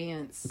little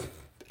dance.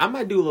 I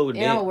might do a little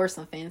dance. And I'm gonna wear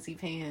some fancy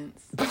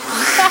pants.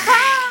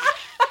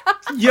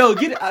 Yo,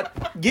 get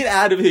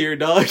out of here,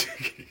 dog.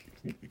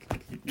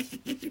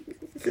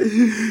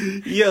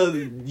 Yo,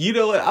 you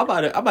know what? I'm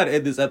about to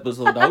end this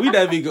episode, dog. We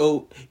never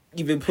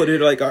even put it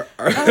like our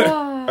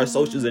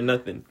socials or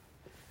nothing.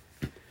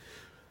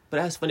 But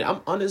that's funny.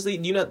 I'm honestly,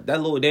 you know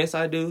that little dance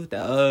I do?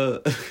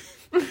 That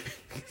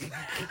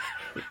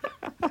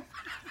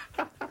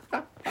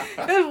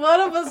If one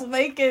of us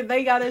make it,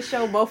 they gotta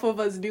show both of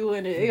us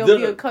doing it. It'll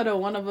be a cut of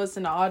one of us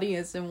in the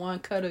audience and one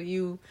cut of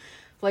you,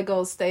 like,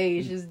 on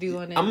stage just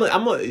doing it. I'm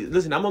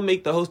gonna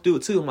make the host do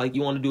it too. I'm like,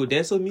 you want to do a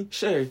dance with me?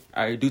 Sure.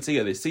 All right, do it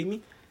together. See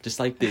me? Just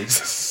like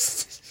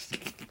this.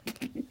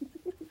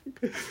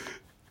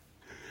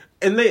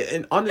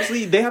 and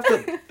honestly, they have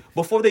to,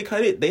 before they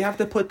cut it, they have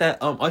to put that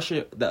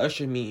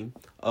Usher meme.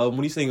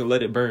 When he's singing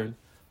 "Let It Burn."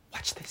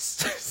 Watch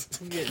this.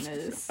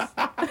 Goodness.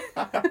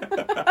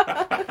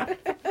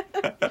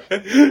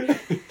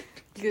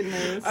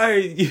 Goodness. All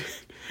right.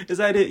 Is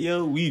that it,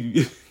 yo?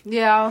 We.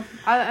 Yeah,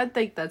 I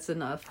think that's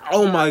enough.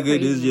 Oh my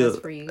goodness, yo.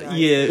 For you guys.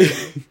 Yeah.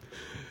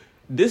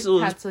 This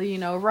was. Had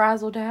to,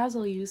 razzle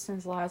dazzle you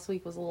since last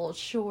week was a little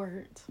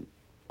short.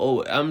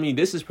 Oh, I mean,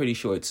 this is pretty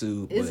short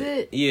too. Is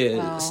it?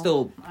 Yeah,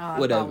 still,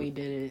 whatever. I thought we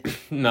did it.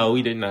 No,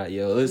 we did not,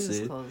 yo. Listen. It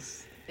was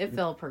close. It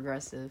felt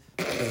progressive.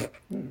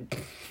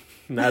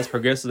 Not as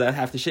progressive as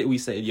half the shit we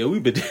said, yo. We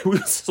were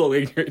so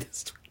ignorant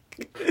this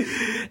week.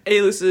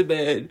 Hey, listen,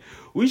 man.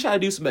 We try to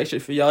do some extra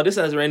for y'all. This is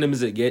as random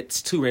as it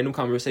gets. 2 random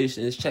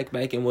conversations. Check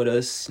back in with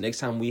us next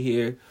time we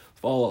here.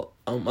 Follow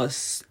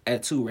us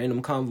at 2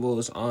 Random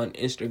Convos on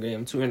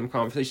Instagram. 2 Random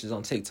Conversations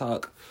on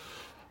TikTok.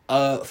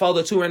 Follow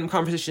the 2 Random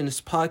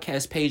Conversations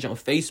podcast page on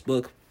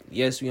Facebook.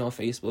 Yes, we on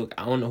Facebook.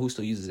 I don't know who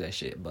still uses that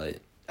shit, but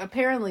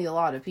apparently a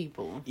lot of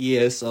people.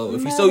 Yeah, so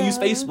if you still use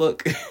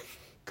Facebook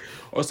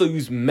or still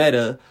use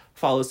Meta,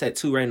 follow us at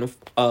 2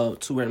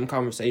 Random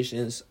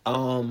Conversations.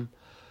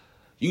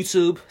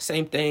 YouTube,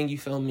 same thing, you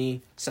feel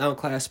me?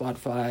 SoundCloud,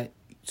 Spotify,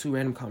 2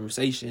 Random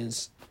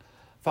Conversations.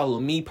 Follow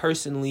me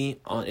personally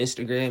on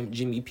Instagram,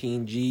 Jimmy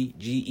PNG,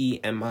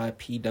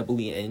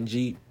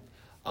 GEMIPWENG.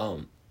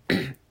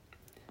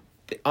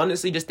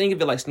 Honestly, just think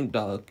of it like Snoop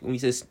Dogg. When he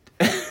says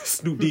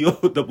Snoop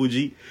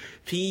D-O-double-G,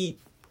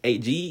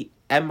 PAGMIPWENG.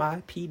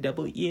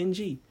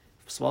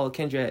 Swallow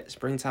Kendra at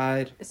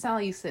Springtide. It sounded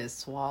like you said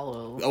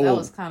swallow. Oh, that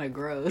was kind of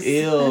gross.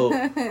 Ew.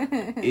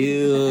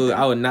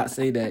 I would not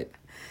say that.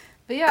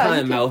 But yeah,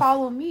 you can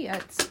follow me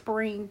at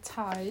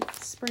Springtide,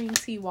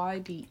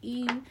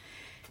 TYDE.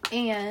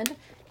 And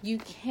you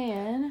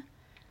can...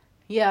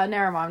 Yeah,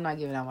 never mind. I'm not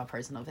giving out my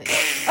personal page.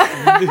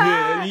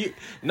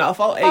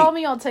 Follow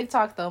me on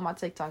TikTok, though. My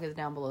TikTok is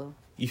down below.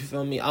 You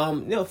feel me?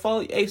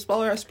 Follow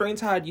her at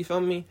Springtide. You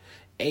feel me?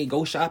 Hey,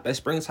 go shop at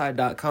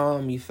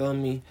springtide.com. You feel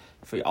me?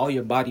 For all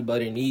your body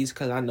butter needs,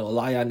 because I know a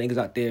lot of y'all niggas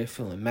out there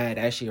feeling mad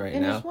ashy right now.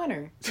 And it's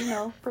winter.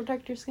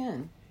 Protect your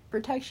skin.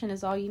 Protection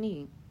is all you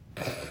need.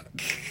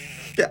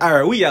 All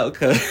right, we out,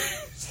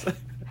 cuz.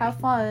 Have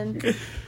fun.